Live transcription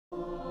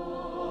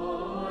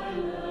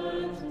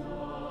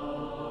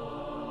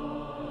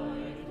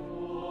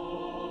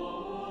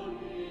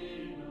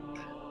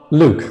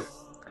Luke.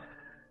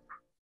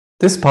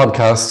 This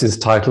podcast is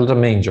titled A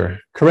Manger,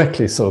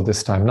 correctly so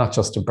this time, not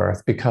just a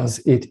birth, because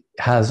it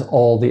has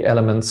all the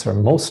elements, or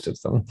most of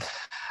them,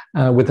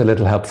 with a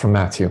little help from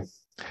Matthew.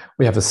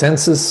 We have a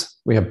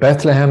census, we have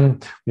Bethlehem,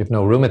 we have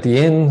no room at the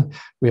inn,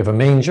 we have a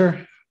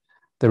manger.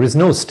 There is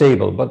no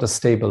stable, but a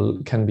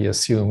stable can be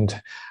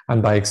assumed,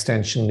 and by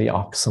extension, the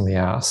ox and the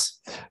ass.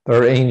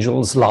 There are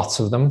angels, lots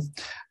of them,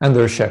 and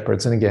there are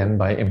shepherds, and again,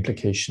 by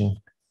implication,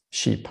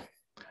 sheep.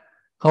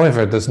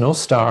 However, there's no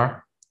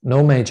star,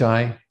 no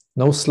magi,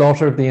 no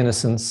slaughter of the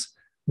innocents,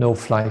 no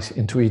flight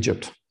into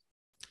Egypt.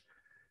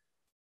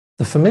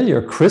 The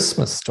familiar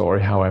Christmas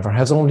story, however,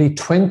 has only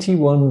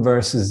 21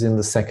 verses in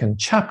the second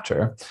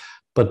chapter,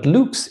 but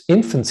Luke's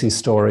infancy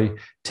story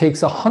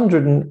takes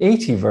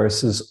 180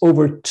 verses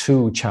over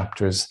 2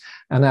 chapters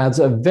and adds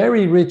a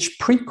very rich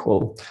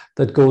prequel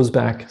that goes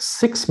back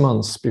 6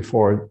 months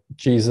before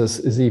Jesus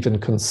is even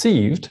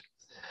conceived,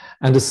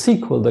 and a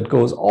sequel that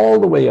goes all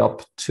the way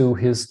up to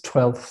his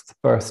 12th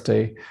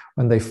birthday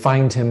when they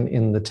find him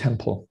in the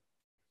temple.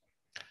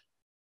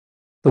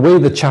 The way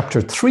that chapter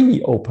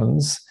 3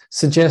 opens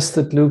suggests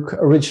that Luke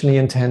originally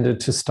intended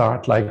to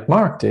start like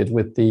Mark did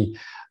with the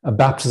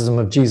baptism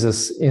of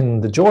Jesus in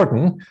the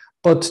Jordan,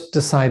 but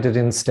decided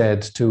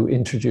instead to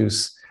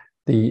introduce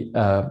the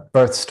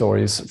birth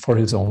stories for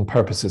his own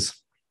purposes.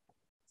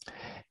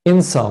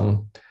 In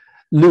sum,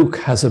 Luke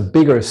has a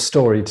bigger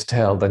story to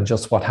tell than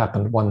just what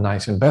happened one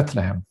night in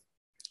Bethlehem.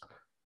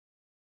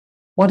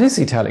 What is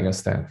he telling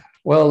us then?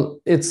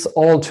 Well, it's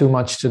all too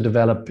much to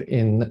develop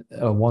in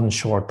one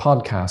short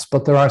podcast,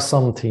 but there are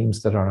some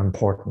themes that are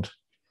important.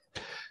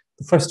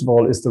 First of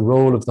all is the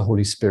role of the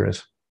Holy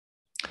Spirit.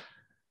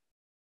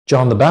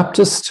 John the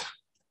Baptist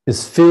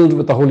is filled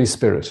with the Holy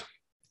Spirit.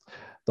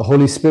 The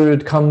Holy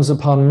Spirit comes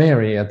upon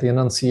Mary at the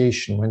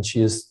Annunciation when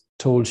she is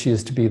told she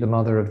is to be the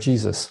mother of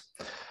Jesus.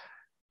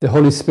 The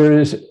Holy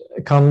Spirit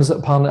comes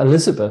upon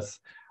Elizabeth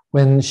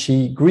when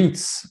she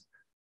greets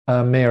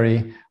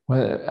Mary,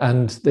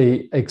 and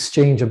they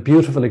exchange a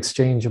beautiful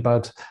exchange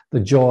about the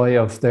joy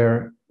of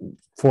their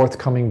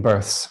forthcoming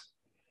births.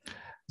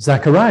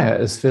 Zechariah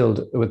is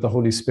filled with the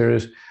Holy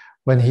Spirit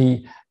when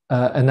he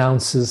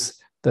announces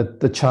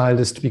that the child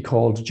is to be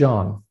called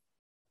John.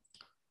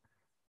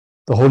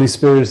 The Holy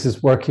Spirit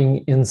is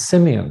working in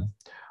Simeon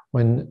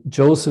when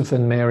Joseph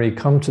and Mary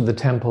come to the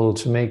temple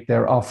to make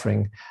their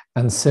offering,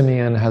 and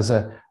Simeon has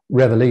a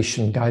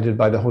revelation guided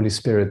by the Holy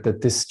Spirit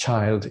that this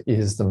child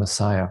is the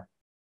Messiah.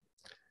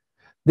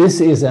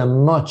 This is a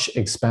much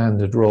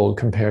expanded role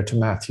compared to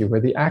Matthew, where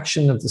the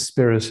action of the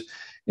Spirit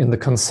in the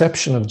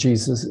conception of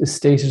Jesus is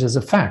stated as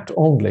a fact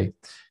only.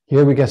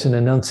 Here we get an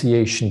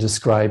annunciation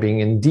describing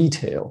in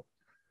detail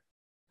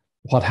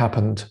what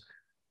happened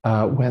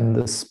when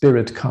the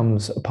Spirit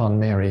comes upon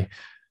Mary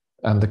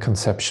and the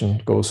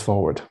conception goes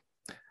forward.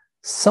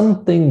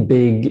 Something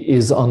big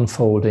is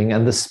unfolding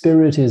and the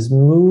Spirit is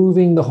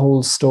moving the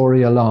whole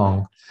story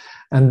along.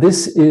 And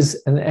this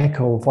is an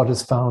echo of what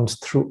is found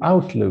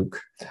throughout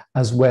Luke,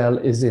 as well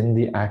as in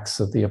the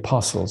Acts of the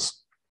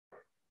Apostles.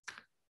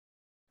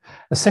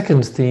 A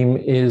second theme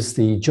is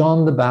the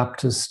John the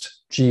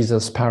Baptist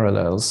Jesus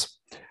parallels.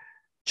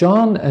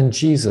 John and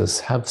Jesus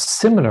have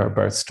similar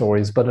birth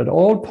stories, but at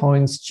all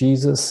points,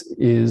 Jesus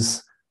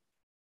is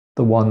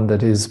the one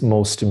that is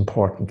most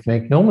important.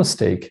 Make no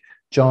mistake,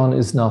 John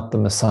is not the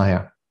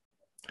Messiah.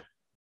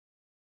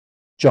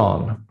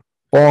 John,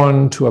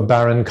 born to a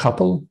barren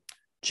couple.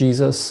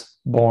 Jesus,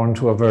 born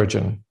to a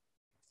virgin.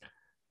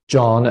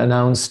 John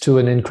announced to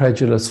an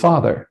incredulous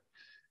father.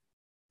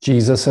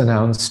 Jesus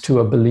announced to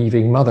a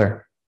believing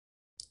mother.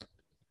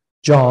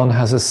 John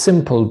has a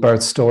simple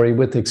birth story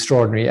with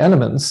extraordinary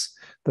elements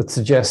that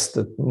suggest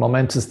that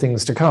momentous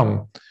things to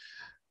come.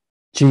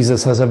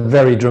 Jesus has a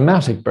very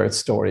dramatic birth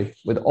story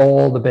with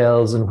all the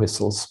bells and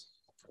whistles.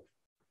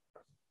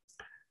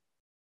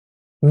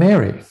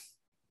 Mary.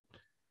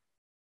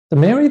 The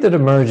Mary that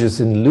emerges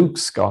in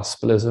Luke's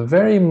gospel is a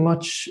very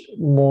much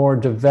more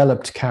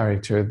developed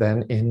character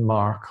than in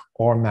Mark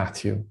or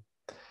Matthew.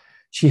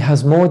 She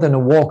has more than a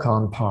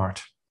walk-on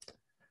part.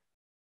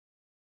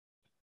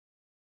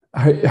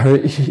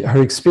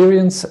 Her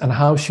experience and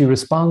how she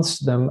responds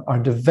to them are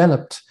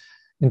developed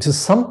into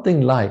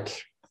something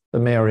like the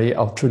Mary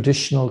of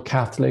traditional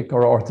Catholic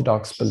or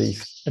Orthodox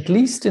belief, at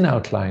least in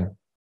outline.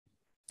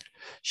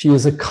 She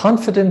is a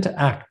confident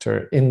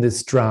actor in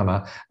this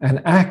drama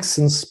and acts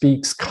and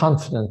speaks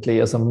confidently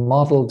as a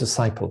model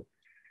disciple.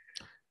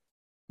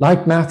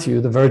 Like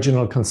Matthew, the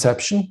virginal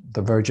conception,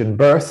 the virgin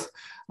birth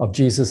of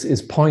Jesus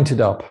is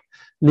pointed up,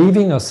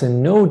 leaving us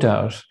in no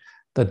doubt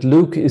that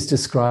Luke is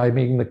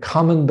describing the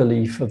common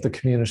belief of the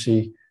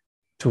community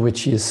to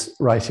which he is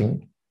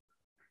writing.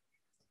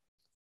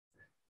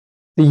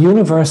 The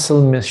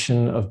universal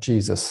mission of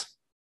Jesus.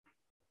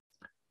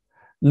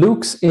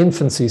 Luke's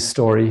infancy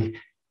story,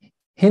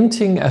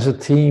 hinting at a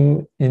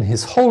theme in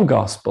his whole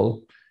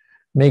gospel,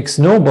 makes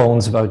no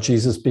bones about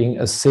Jesus being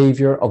a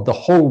savior of the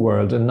whole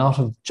world and not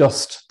of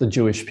just the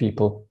Jewish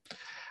people.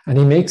 And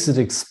he makes it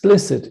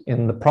explicit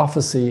in the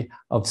prophecy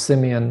of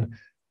Simeon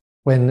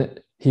when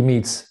he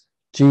meets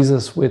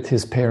Jesus with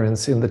his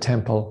parents in the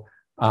temple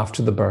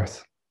after the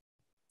birth.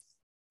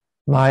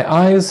 My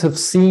eyes have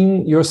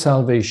seen your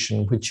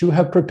salvation, which you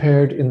have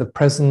prepared in the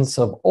presence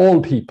of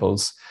all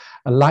peoples,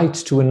 a light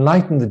to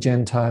enlighten the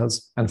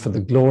Gentiles and for the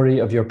glory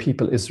of your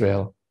people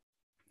Israel.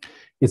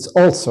 It's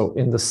also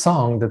in the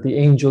song that the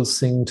angels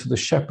sing to the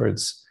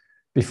shepherds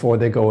before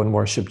they go and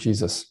worship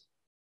Jesus.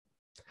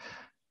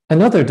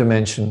 Another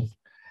dimension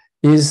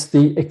is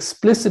the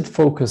explicit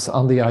focus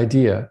on the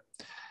idea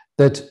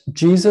that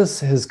Jesus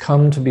has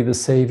come to be the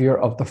savior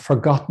of the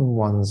forgotten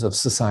ones of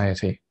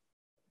society.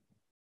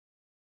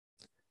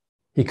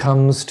 He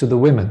comes to the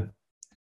women,